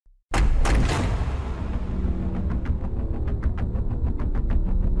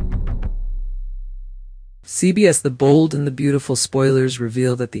CBS The Bold and the Beautiful spoilers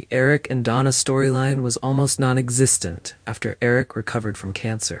reveal that the Eric and Donna storyline was almost non-existent after Eric recovered from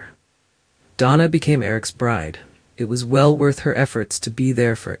cancer. Donna became Eric's bride. It was well worth her efforts to be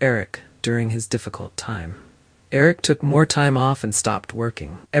there for Eric during his difficult time. Eric took more time off and stopped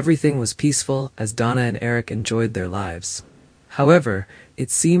working. Everything was peaceful as Donna and Eric enjoyed their lives. However, it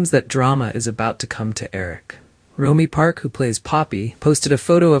seems that drama is about to come to Eric. Romy Park, who plays Poppy, posted a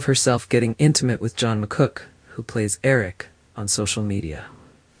photo of herself getting intimate with John McCook, who plays Eric, on social media.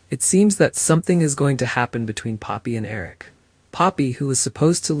 It seems that something is going to happen between Poppy and Eric. Poppy, who was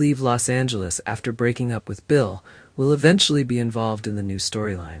supposed to leave Los Angeles after breaking up with Bill, will eventually be involved in the new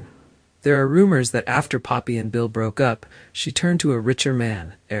storyline. There are rumors that after Poppy and Bill broke up, she turned to a richer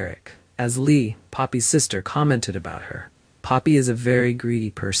man, Eric. As Lee, Poppy's sister, commented about her, Poppy is a very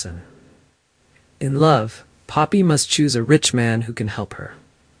greedy person. In love, Poppy must choose a rich man who can help her.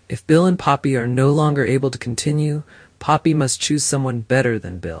 If Bill and Poppy are no longer able to continue, Poppy must choose someone better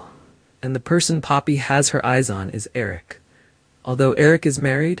than Bill. And the person Poppy has her eyes on is Eric. Although Eric is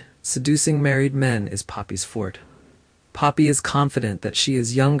married, seducing married men is Poppy's forte. Poppy is confident that she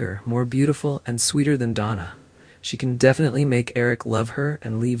is younger, more beautiful, and sweeter than Donna. She can definitely make Eric love her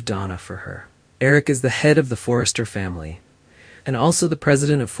and leave Donna for her. Eric is the head of the Forrester family, and also the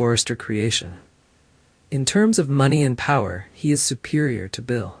president of Forrester Creation. In terms of money and power, he is superior to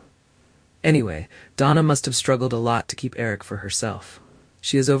Bill. Anyway, Donna must have struggled a lot to keep Eric for herself.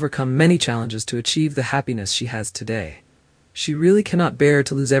 She has overcome many challenges to achieve the happiness she has today. She really cannot bear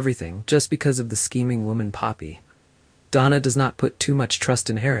to lose everything just because of the scheming woman Poppy. Donna does not put too much trust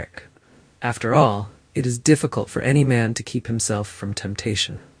in Eric. After all, it is difficult for any man to keep himself from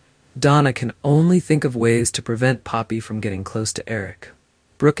temptation. Donna can only think of ways to prevent Poppy from getting close to Eric.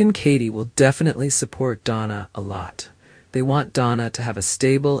 Brooke and Katie will definitely support Donna a lot. They want Donna to have a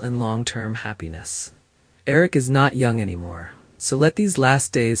stable and long-term happiness. Eric is not young anymore, so let these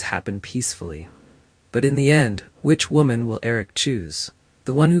last days happen peacefully. But in the end, which woman will Eric choose?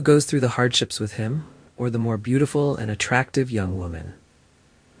 The one who goes through the hardships with him, or the more beautiful and attractive young woman?